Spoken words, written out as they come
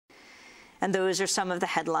And those are some of the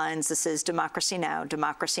headlines. This is Democracy Now!,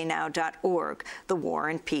 democracynow.org, the War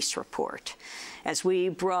and Peace Report. As we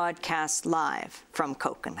broadcast live from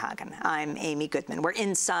Copenhagen, I'm Amy Goodman. We're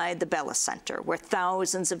inside the Bella Center, where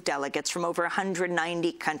thousands of delegates from over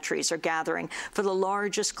 190 countries are gathering for the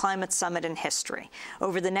largest climate summit in history.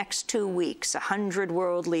 Over the next 2 weeks, 100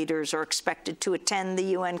 world leaders are expected to attend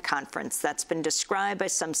the UN conference that's been described by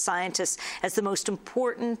some scientists as the most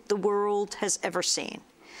important the world has ever seen.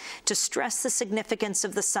 To stress the significance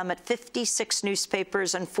of the summit, 56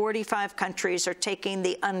 newspapers and 45 countries are taking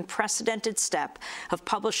the unprecedented step of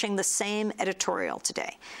publishing the same editorial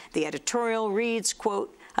today. The editorial reads,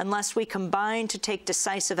 quote, "Unless we combine to take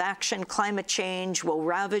decisive action, climate change will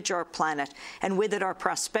ravage our planet, and with it our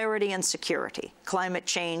prosperity and security. Climate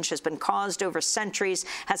change has been caused over centuries,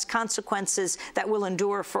 has consequences that will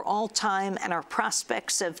endure for all time, and our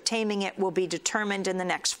prospects of taming it will be determined in the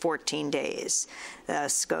next 14 days.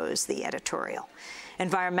 Thus goes the editorial.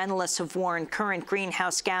 Environmentalists have warned current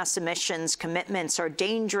greenhouse gas emissions commitments are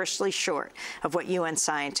dangerously short of what UN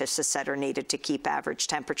scientists have said are needed to keep average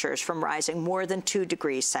temperatures from rising more than 2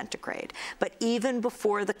 degrees centigrade. But even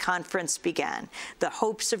before the conference began, the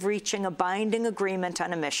hopes of reaching a binding agreement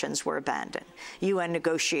on emissions were abandoned. UN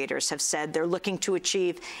negotiators have said they're looking to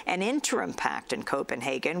achieve an interim pact in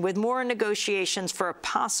Copenhagen, with more negotiations for a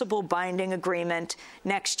possible binding agreement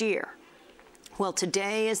next year. Well,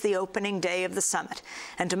 today is the opening day of the summit,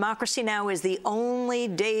 and Democracy Now! Is the only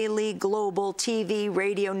daily global TV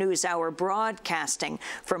radio news hour broadcasting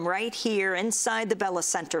from right here inside the Bella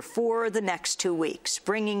Center for the next 2 weeks,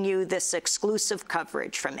 bringing you this exclusive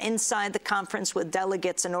coverage from inside the conference with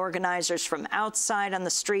delegates and organizers from outside on the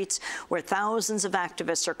streets, where thousands of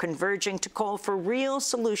activists are converging to call for real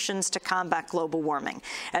solutions to combat global warming.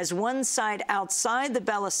 As one side outside the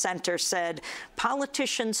Bella Center said,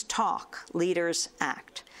 politicians talk, leaders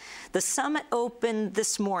act. The summit opened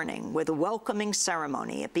this morning with a welcoming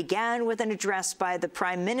ceremony. It began with an address by the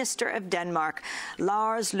Prime Minister of Denmark,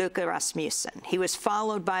 Lars Løkke Rasmussen. He was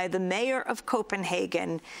followed by the Mayor of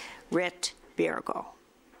Copenhagen, Ritt Bjerregaard.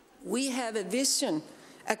 We have a vision,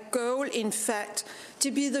 a goal, in fact, to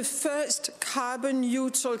be the first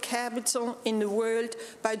carbon-neutral capital in the world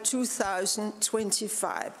by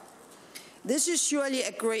 2025. This is surely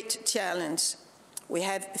a great challenge. We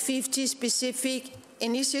have 50 specific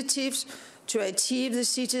initiatives to achieve the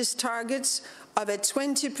city's targets of a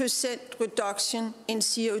 20% reduction in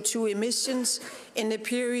CO2 emissions in the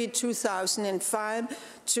period 2005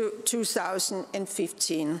 to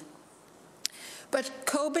 2015. But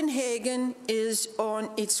Copenhagen is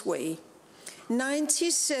on its way.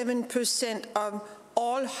 97% of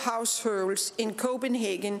all households in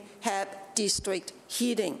Copenhagen have district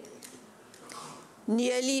heating.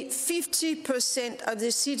 Nearly 50% of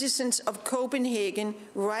the citizens of Copenhagen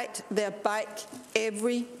ride their bike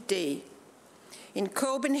every day. In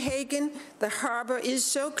Copenhagen, the harbor is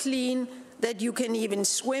so clean that you can even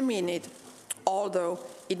swim in it, although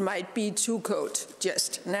it might be too cold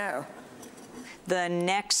just now. The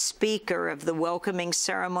next speaker of the welcoming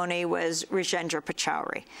ceremony was Rajendra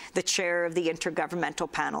Pachauri, the chair of the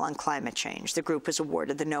Intergovernmental Panel on Climate Change. The group was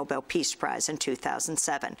awarded the Nobel Peace Prize in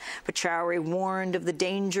 2007. Pachauri warned of the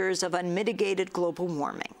dangers of unmitigated global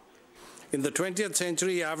warming. In the 20th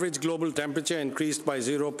century, average global temperature increased by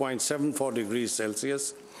 0.74 degrees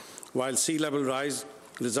Celsius, while sea level rise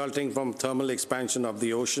resulting from thermal expansion of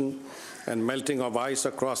the ocean and melting of ice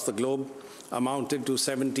across the globe amounted to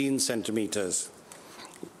 17 centimeters.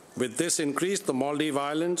 With this increase, the Maldives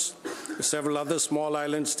Islands, several other small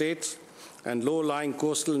island states, and low-lying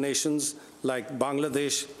coastal nations like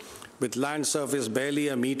Bangladesh, with land surface barely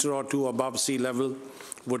a meter or two above sea level,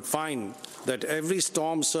 would find that every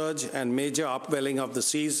storm surge and major upwelling of the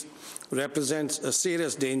seas represents a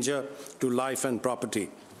serious danger to life and property.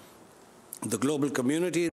 The global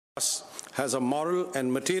community thus has a moral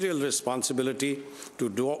and material responsibility to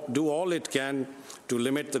do all it can to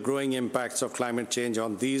limit the growing impacts of climate change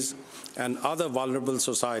on these and other vulnerable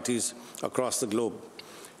societies across the globe.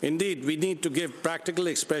 Indeed, we need to give practical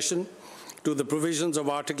expression to the provisions of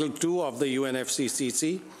Article 2 of the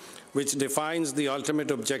UNFCCC, which defines the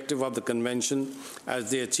ultimate objective of the Convention as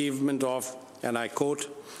the achievement of, and I quote,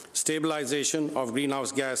 stabilization of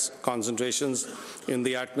greenhouse gas concentrations in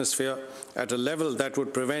the atmosphere at a level that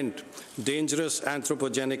would prevent dangerous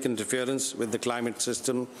anthropogenic interference with the climate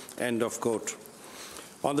system, end of quote.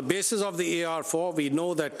 On the basis of the AR4, we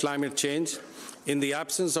know that climate change, in the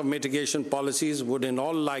absence of mitigation policies, would in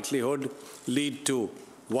all likelihood lead to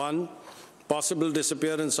 1. Possible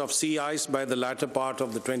disappearance of sea ice by the latter part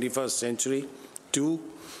of the 21st century, 2,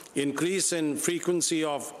 increase in frequency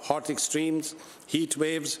of hot extremes, heat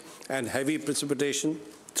waves, and heavy precipitation.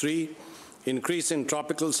 3, increase in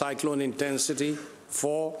tropical cyclone intensity.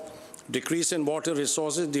 4, decrease in water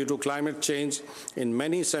resources due to climate change in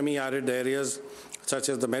many semi-arid areas, such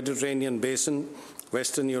as the Mediterranean basin,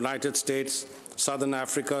 western United States, southern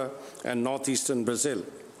Africa, and northeastern Brazil.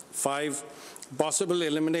 5, possible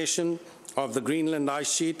elimination of the Greenland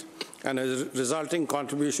ice sheet and a resulting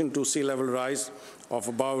contribution to sea level rise of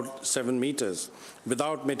about 7 meters.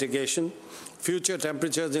 Without mitigation, future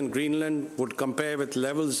temperatures in Greenland would compare with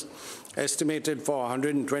levels estimated for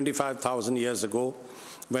 125,000 years ago,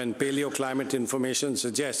 when paleoclimate information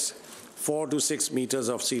suggests 4 to 6 meters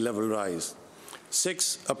of sea level rise.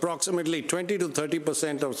 6, approximately 20 to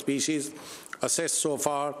 30% of species assessed so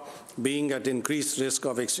far being at increased risk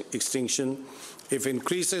of extinction if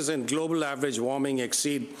increases in global average warming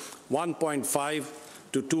exceed 1.5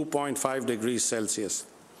 to 2.5 degrees Celsius.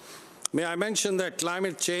 May I mention that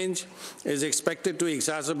climate change is expected to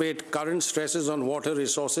exacerbate current stresses on water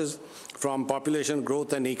resources from population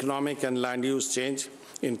growth and economic and land use change,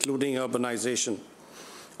 including urbanization.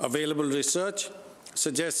 Available research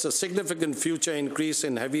suggests a significant future increase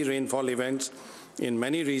in heavy rainfall events in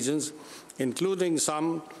many regions, including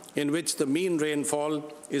some in which the mean rainfall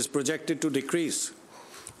is projected to decrease.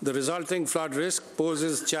 The resulting flood risk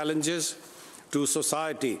poses challenges to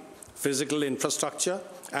society, physical infrastructure,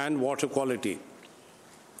 and water quality.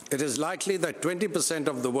 It is likely that 20%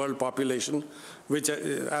 of the world population, which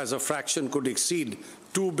as a fraction could exceed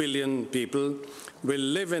 2 billion people, will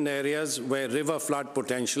live in areas where river flood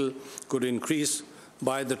potential could increase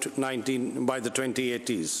by the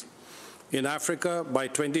 2080s. In Africa, by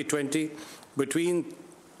 2020, between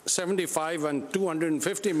 75 and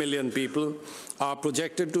 250 million people are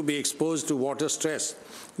projected to be exposed to water stress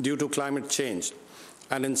due to climate change.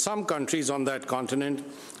 And in some countries on that continent,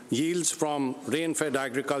 yields from rain-fed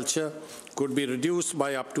agriculture could be reduced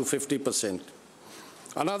by up to 50%.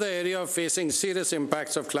 Another area facing serious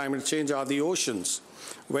impacts of climate change are the oceans,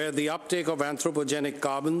 where the uptake of anthropogenic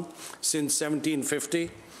carbon since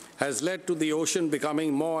 1750 has led to the ocean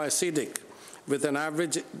becoming more acidic, with an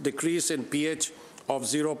average decrease in pH of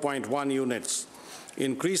 0.1 units.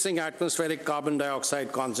 Increasing atmospheric carbon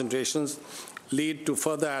dioxide concentrations lead to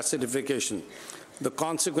further acidification, the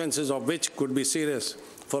consequences of which could be serious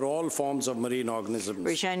for all forms of marine organisms.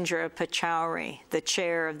 Rajendra Pachauri, the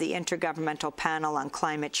chair of the Intergovernmental Panel on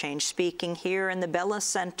Climate Change, speaking here in the Bella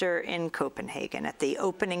Center in Copenhagen at the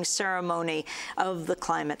opening ceremony of the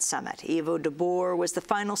Climate Summit. Yvo de Boer was the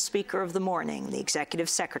final speaker of the morning, the Executive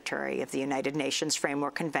Secretary of the United Nations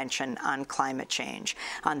Framework Convention on Climate Change.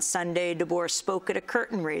 On Sunday, de Boer spoke at a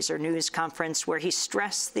curtain-raiser news conference where he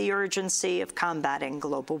stressed the urgency of combating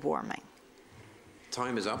global warming.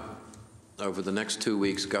 Time is up. Over the next 2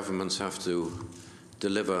 weeks, governments have to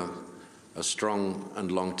deliver a strong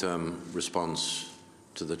and long-term response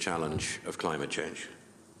to the challenge of climate change.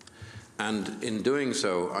 And in doing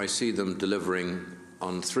so, I see them delivering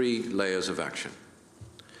on 3 layers of action.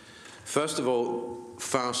 First of all,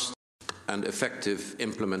 fast and effective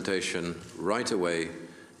implementation right away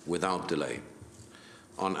without delay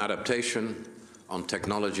on adaptation, on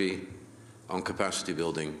technology, on capacity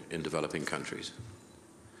building in developing countries.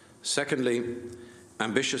 Secondly,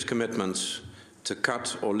 ambitious commitments to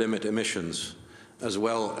cut or limit emissions, as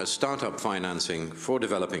well as startup financing for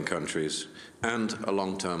developing countries and a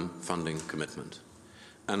long-term funding commitment.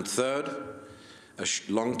 And third, a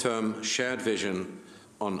long-term shared vision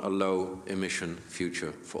on a low-emission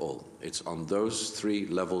future for all. It's on those 3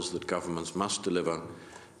 levels that governments must deliver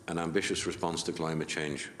an ambitious response to climate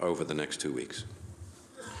change over the next 2 weeks.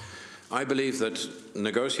 I believe that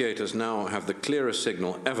negotiators now have the clearest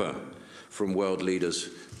signal ever from world leaders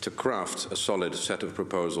to craft a solid set of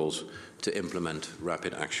proposals to implement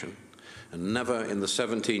rapid action. And never in the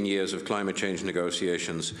 17 years of climate change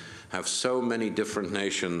negotiations have so many different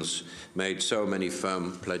nations made so many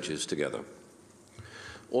firm pledges together.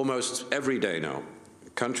 Almost every day now,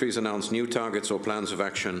 countries announce new targets or plans of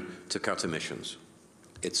action to cut emissions.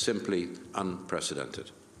 It's simply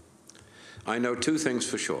unprecedented. I know 2 things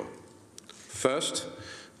for sure. First,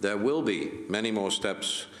 there will be many more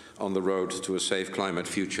steps on the road to a safe climate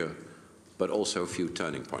future, but also a few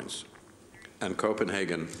turning points. And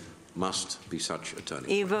Copenhagen must be such a turning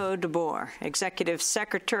point. Yvo de Boer, Executive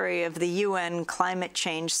Secretary of the UN Climate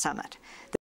Change Summit.